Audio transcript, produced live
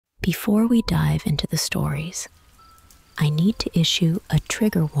Before we dive into the stories, I need to issue a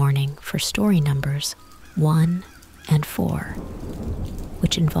trigger warning for story numbers 1 and 4,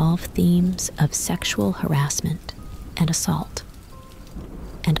 which involve themes of sexual harassment and assault,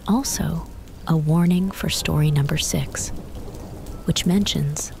 and also a warning for story number 6, which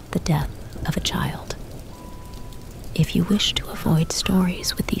mentions the death of a child. If you wish to avoid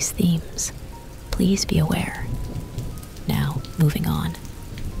stories with these themes, please be aware. Now, moving on.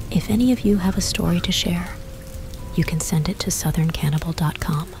 If any of you have a story to share, you can send it to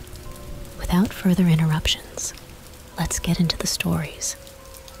southerncannibal.com. Without further interruptions, let's get into the stories,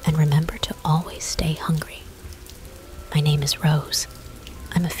 and remember to always stay hungry. My name is Rose.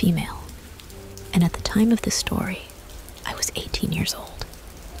 I'm a female, and at the time of this story, I was 18 years old.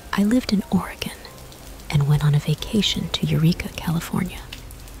 I lived in Oregon and went on a vacation to Eureka, California,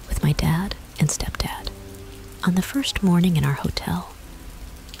 with my dad and stepdad. On the first morning in our hotel,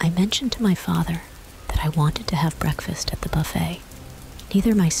 I mentioned to my father that I wanted to have breakfast at the buffet.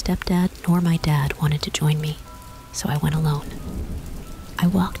 Neither my stepdad nor my dad wanted to join me, so I went alone. I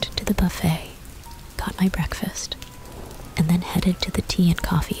walked to the buffet, got my breakfast, and then headed to the tea and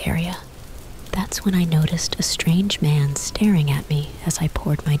coffee area. That's when I noticed a strange man staring at me as I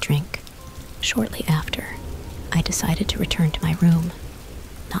poured my drink. Shortly after, I decided to return to my room,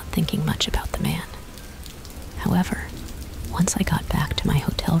 not thinking much about the man. However, once I got back to my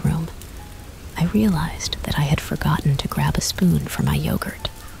hotel room, I realized that I had forgotten to grab a spoon for my yogurt.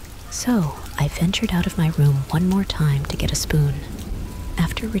 So I ventured out of my room one more time to get a spoon.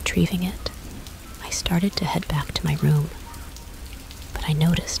 After retrieving it, I started to head back to my room, but I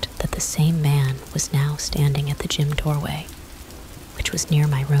noticed that the same man was now standing at the gym doorway, which was near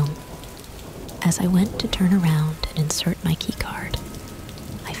my room. As I went to turn around and insert my key card,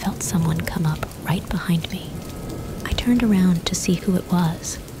 I felt someone come up right behind me. I turned around to see who it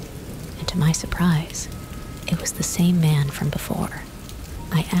was, and to my surprise, it was the same man from before.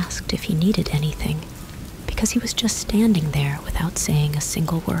 I asked if he needed anything, because he was just standing there without saying a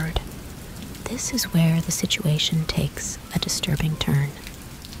single word. This is where the situation takes a disturbing turn.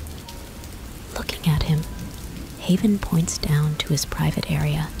 Looking at him, Haven points down to his private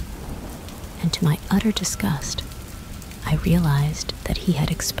area, and to my utter disgust, I realized that he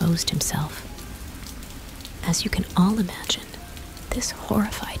had exposed himself. As you can all imagine, this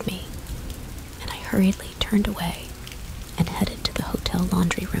horrified me, and I hurriedly turned away and headed to the hotel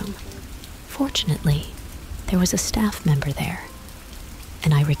laundry room. Fortunately, there was a staff member there,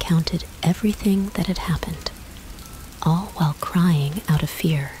 and I recounted everything that had happened, all while crying out of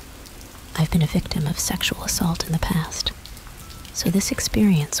fear. I've been a victim of sexual assault in the past, so this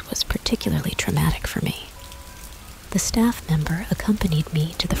experience was particularly traumatic for me. The staff member accompanied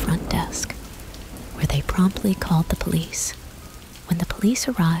me to the front desk, where they promptly called the police. When the police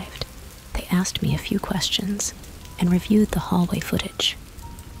arrived, they asked me a few questions and reviewed the hallway footage.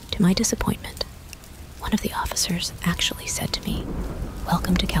 To my disappointment, one of the officers actually said to me,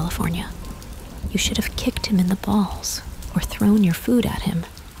 "Welcome to California. You should have kicked him in the balls or thrown your food at him."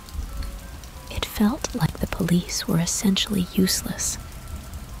 It felt like the police were essentially useless,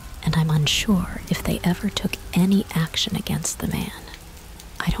 and I'm unsure if they ever took any action against the man.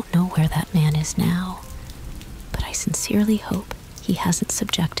 I don't know where that man is now, but I sincerely hope he hasn't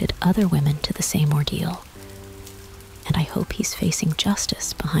subjected other women to the same ordeal, and I hope he's facing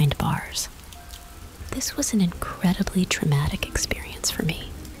justice behind bars. This was an incredibly traumatic experience for me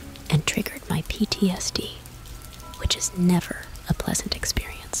and triggered my PTSD, which is never a pleasant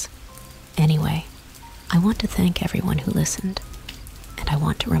experience. Anyway, I want to thank everyone who listened, and I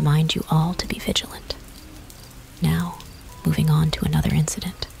want to remind you all to be vigilant. Now, moving on to another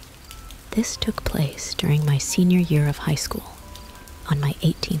incident. This took place during my senior year of high school, on my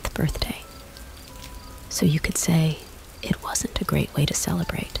 18th birthday. So you could say it wasn't a great way to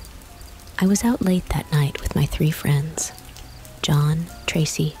celebrate. I was out late that night with my 3 friends, John,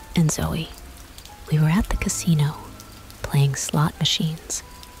 Tracy, and Zoe. We were at the casino, playing slot machines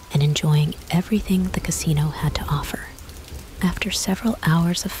and enjoying everything the casino had to offer. After several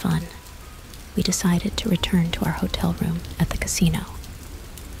hours of fun, we decided to return to our hotel room at the casino.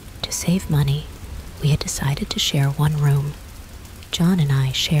 To save money, we had decided to share one room. John and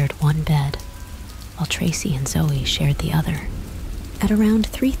I shared one bed, while Tracy and Zoe shared the other. At around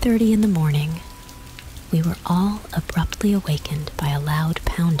 3:30 in the morning, we were all abruptly awakened by a loud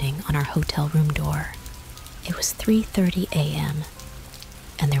pounding on our hotel room door. It was 3:30 a.m.,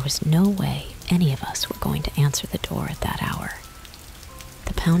 and there was no way any of us were going to answer the door at that hour.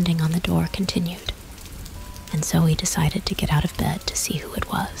 The pounding on the door continued, and Zoe decided to get out of bed to see who it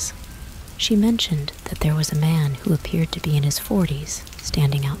was. She mentioned that there was a man who appeared to be in his 40s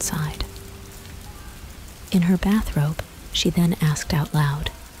standing outside. In her bathrobe, she then asked out loud,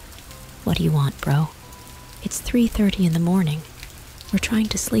 "What do you want, bro? It's 3:30 in the morning. We're trying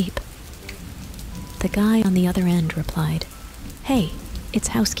to sleep." The guy on the other end replied, "Hey, it's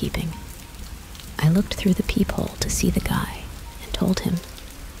housekeeping." I looked through the peephole to see the guy and told him,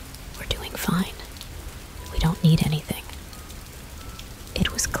 "We're doing fine. We don't need anything."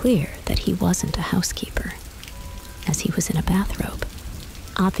 It was clear that he wasn't a housekeeper, as he was in a bathrobe,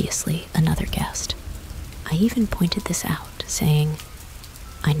 obviously another guest. I even pointed this out, saying,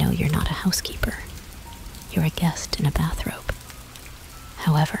 "I know you're not a housekeeper. You're a guest in a bathrobe."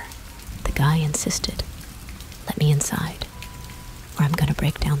 However, the guy insisted, "Let me inside, or I'm going to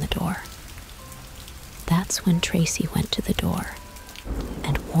break down the door." That's when Tracy went to the door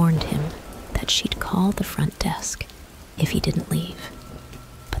and warned him that she'd call the front desk if he didn't leave.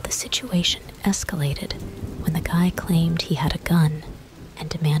 But the situation escalated when the guy claimed he had a gun and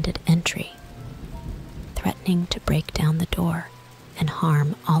demanded entry, threatening to break down the door and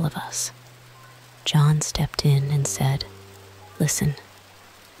harm all of us. John stepped in and said, "Listen,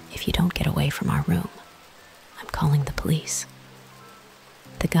 if you don't get away from our room, I'm calling the police."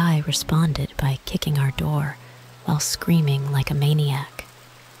 The guy responded by kicking our door while screaming like a maniac.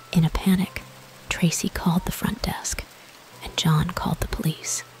 In a panic, Tracy called the front desk and John called the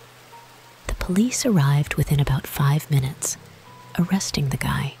police. The police arrived within about 5 minutes, arresting the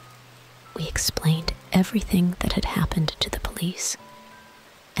guy. We explained everything that had happened to the police,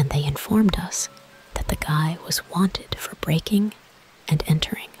 and they informed us that the guy was wanted for breaking and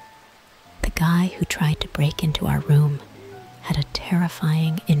entering. The guy who tried to break into our room had a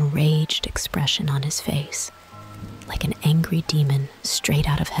terrifying, enraged expression on his face, like an angry demon straight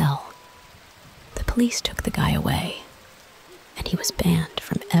out of hell. The police took the guy away, and he was banned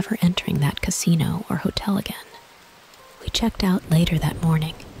from ever entering that casino or hotel again. We checked out later that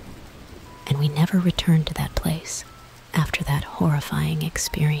morning, and we never returned to that place after that horrifying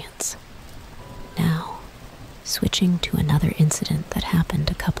experience. Now, switching to another incident that happened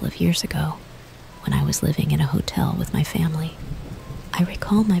a couple of years ago when I was living in a hotel with my family. I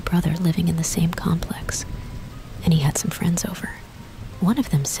recall my brother living in the same complex, and he had some friends over. One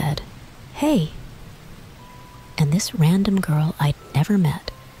of them said, "Hey," and this random girl I'd never met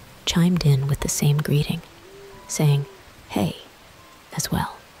chimed in with the same greeting, saying, "Hey," as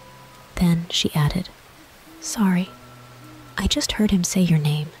well. Then she added, "Sorry, I just heard him say your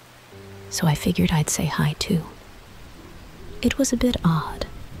name, so I figured I'd say hi too." It was a bit odd,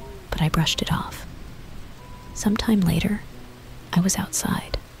 but I brushed it off. Sometime later, I was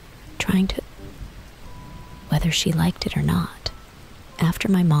outside, trying to... Whether she liked it or not, after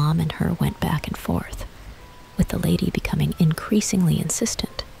my mom and her went back and forth, with the lady becoming increasingly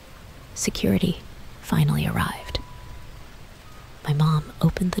insistent, security finally arrived. My mom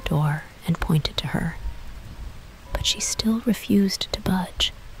opened the door and pointed to her, but she still refused to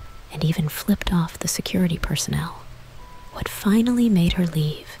budge and even flipped off the security personnel. What finally made her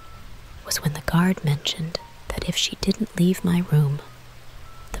leave was when the guard mentioned that if she didn't leave my room,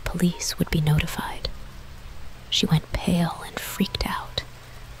 the police would be notified. She went pale and freaked out,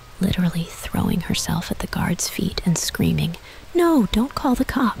 literally throwing herself at the guard's feet and screaming, "No, don't call the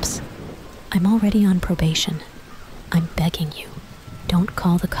cops. I'm already on probation. I'm begging you, don't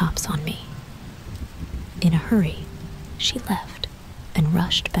call the cops on me." In a hurry, she left and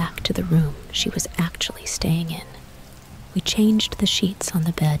rushed back to the room she was actually staying in. We changed the sheets on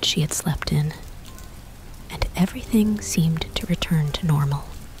the bed she had slept in, and everything seemed to return to normal.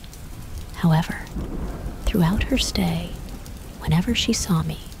 However, throughout her stay, whenever she saw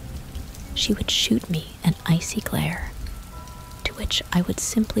me, she would shoot me an icy glare, to which I would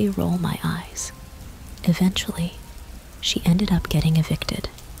simply roll my eyes. Eventually, she ended up getting evicted,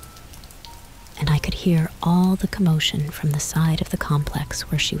 and I could hear all the commotion from the side of the complex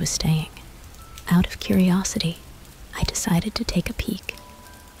where she was staying. Out of curiosity, I decided to take a peek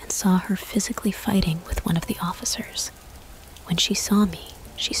and saw her physically fighting with one of the officers. When she saw me,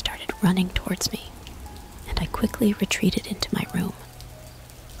 she started running towards me, and I quickly retreated into my room.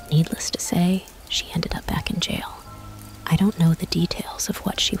 Needless to say, she ended up back in jail. I don't know the details of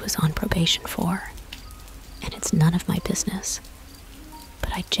what she was on probation for, and it's none of my business,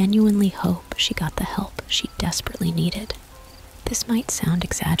 but I genuinely hope she got the help she desperately needed. This might sound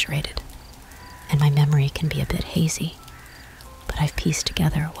exaggerated, and my memory can be a bit hazy, but I've pieced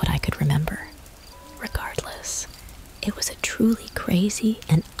together what I could remember. Regardless, it was a truly crazy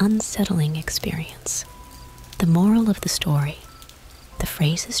and unsettling experience. The moral of the story: the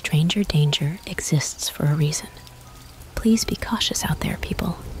phrase "stranger danger" exists for a reason. Please be cautious out there,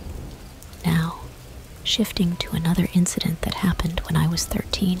 people. Now, shifting to another incident that happened when I was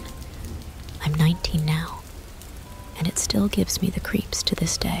 13. I'm 19 now, and it still gives me the creeps to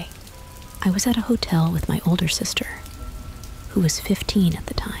this day. I was at a hotel with my older sister, who was 15 at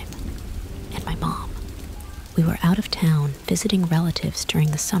the time, and my mom. We were out of town visiting relatives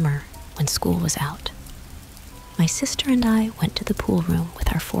during the summer when school was out. My sister and I went to the pool room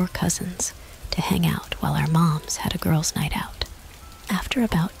with our 4 cousins to hang out while our moms had a girls' night out. After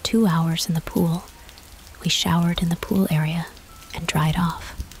about 2 hours in the pool, we showered in the pool area and dried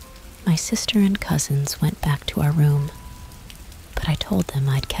off. My sister and cousins went back to our room, but I told them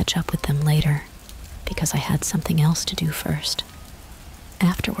I'd catch up with them later because I had something else to do first.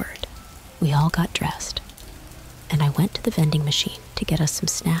 Afterward, we all got dressed, and I went to the vending machine to get us some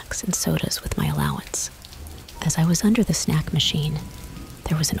snacks and sodas with my allowance. As I was under the snack machine,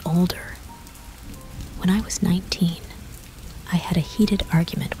 there was an older. When I was 19, I had a heated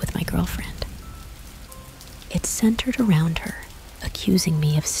argument with my girlfriend. It centered around her accusing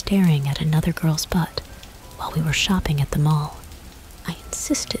me of staring at another girl's butt while we were shopping at the mall. I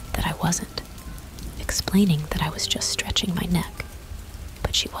insisted that I wasn't, explaining that I was just stretching my neck,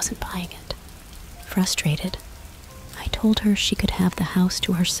 but she wasn't buying it. Frustrated, I told her she could have the house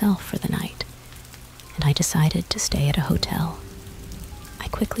to herself for the night, and I decided to stay at a hotel. I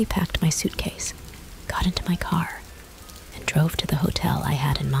quickly packed my suitcase, got into my car, and drove to the hotel I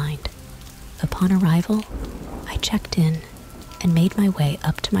had in mind. Upon arrival, I checked in and made my way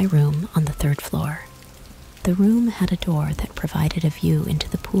up to my room on the 3rd floor. The room had a door that provided a view into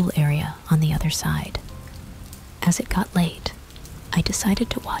the pool area on the other side. As it got late, I decided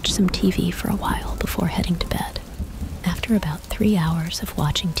to watch some TV for a while before heading to bed. After about 3 hours of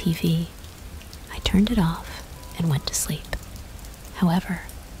watching TV, I turned it off and went to sleep. However,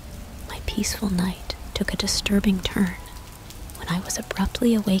 my peaceful night took a disturbing turn when I was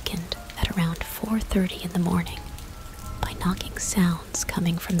abruptly awakened at around 4:30 in the morning by knocking sounds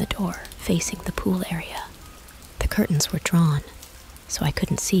coming from the door facing the pool area. The curtains were drawn, so I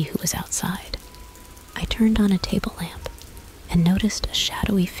couldn't see who was outside. I turned on a table lamp and noticed a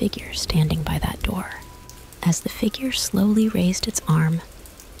shadowy figure standing by that door. As the figure slowly raised its arm,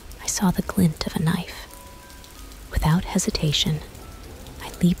 I saw the glint of a knife. Without hesitation,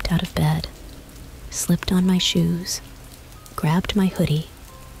 I leaped out of bed, slipped on my shoes, grabbed my hoodie,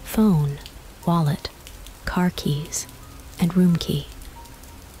 phone, wallet, car keys, and room key,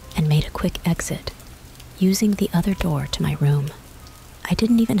 and made a quick exit, using the other door to my room. I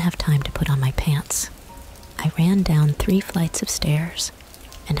didn't even have time to put on my pants. I ran down 3 flights of stairs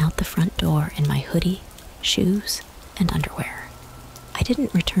and out the front door in my hoodie, shoes, and underwear. I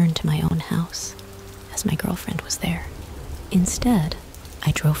didn't return to my own house, as my girlfriend was there. Instead,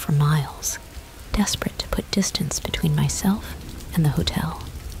 I drove for miles, desperate to put distance between myself and the hotel.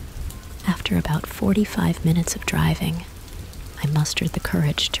 After about 45 minutes of driving, I mustered the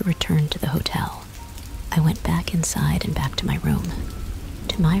courage to return to the hotel. I went back inside and back to my room.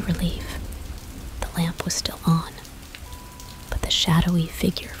 To my relief, the lamp was still on, but the shadowy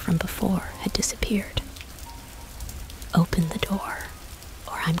figure from before had disappeared. Open the door,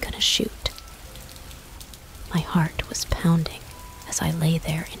 or I'm gonna shoot. My heart was pounding as I lay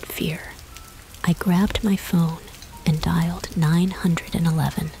there in fear. I grabbed my phone and dialed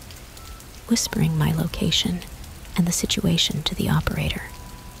 911, whispering my location and the situation to the operator.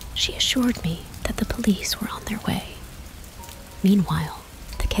 She assured me that the police were on their way. Meanwhile,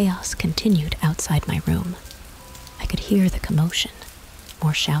 the chaos continued outside my room. I could hear the commotion,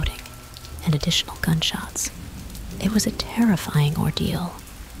 more shouting, and additional gunshots. It was a terrifying ordeal,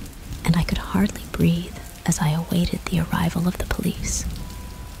 and I could hardly breathe as I awaited the arrival of the police.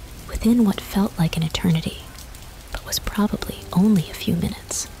 Within what felt like an eternity, but was probably only a few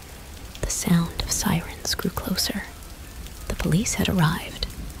minutes, the sound of sirens grew closer. The police had arrived.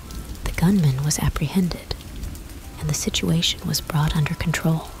 The gunman was apprehended, and the situation was brought under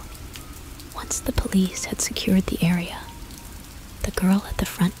control. Once the police had secured the area, the girl at the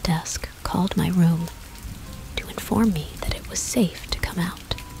front desk called my room to inform me that it was safe to come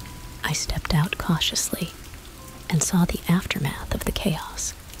out. I stepped out cautiously and saw the aftermath of the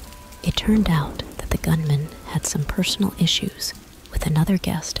chaos. It turned out that the gunman had some personal issues with another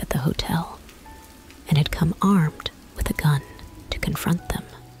guest at the hotel and had come armed with a gun to confront them.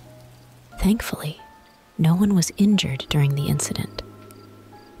 Thankfully, no one was injured during the incident,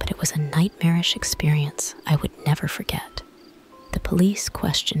 but it was a nightmarish experience I would never forget. The police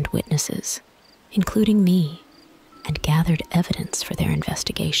questioned witnesses, including me, and gathered evidence for their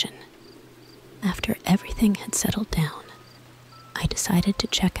investigation. After everything had settled down, I decided to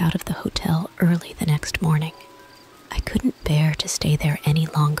check out of the hotel early the next morning. I couldn't bear to stay there any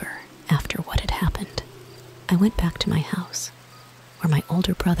longer after what had happened. I went back to my house, where my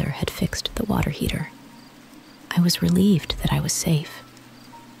older brother had fixed the water heater. I was relieved that I was safe,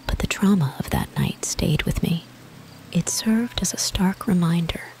 but the trauma of that night stayed with me. It served as a stark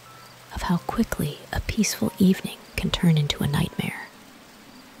reminder of how quickly a peaceful evening can turn into a nightmare.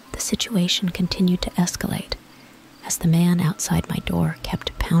 The situation continued to escalate as the man outside my door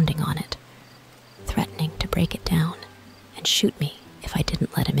kept pounding on it, threatening to break it down and shoot me if I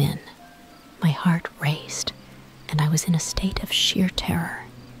didn't let him in. My heart raced, and I was in a state of sheer terror.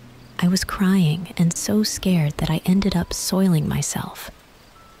 I was crying and so scared that I ended up soiling myself.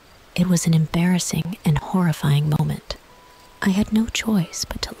 It was an embarrassing and horrifying moment. I had no choice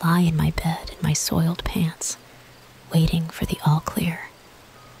but to lie in my bed in my soiled pants, waiting for the all clear.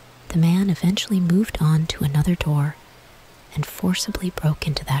 The man eventually moved on to another door and forcibly broke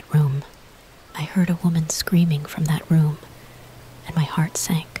into that room. I heard a woman screaming from that room, and my heart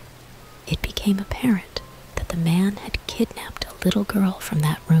sank. It became apparent that the man had kidnapped a little girl from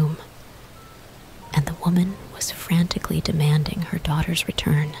that room, and the woman was frantically demanding her daughter's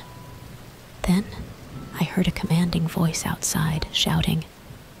return. Then I heard a commanding voice outside shouting,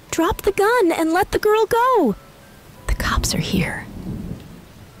 "Drop the gun and let the girl go! The cops are here."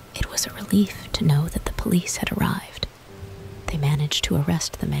 It was a relief to know that the police had arrived. They managed to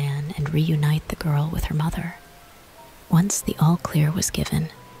arrest the man and reunite the girl with her mother. Once the all clear was given,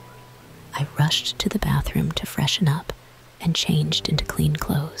 I rushed to the bathroom to freshen up and changed into clean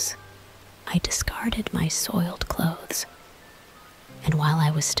clothes. I discarded my soiled clothes, and while I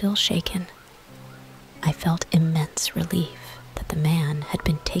was still shaken, I felt immense relief that the man had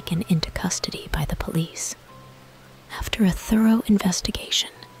been taken into custody by the police. After a thorough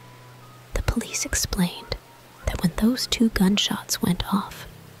investigation, the police explained that when those 2 gunshots went off,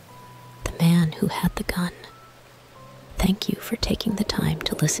 the man who had the gun. Thank you for taking the time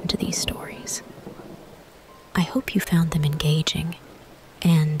to listen to these stories. I hope you found them engaging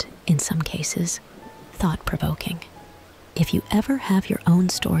and, in some cases, thought-provoking. If you ever have your own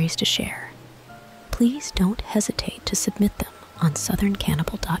stories to share, please don't hesitate to submit them on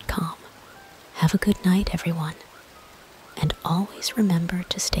southerncannibal.com. Have a good night, everyone, and always remember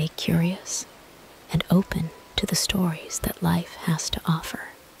to stay curious and open to the stories that life has to offer.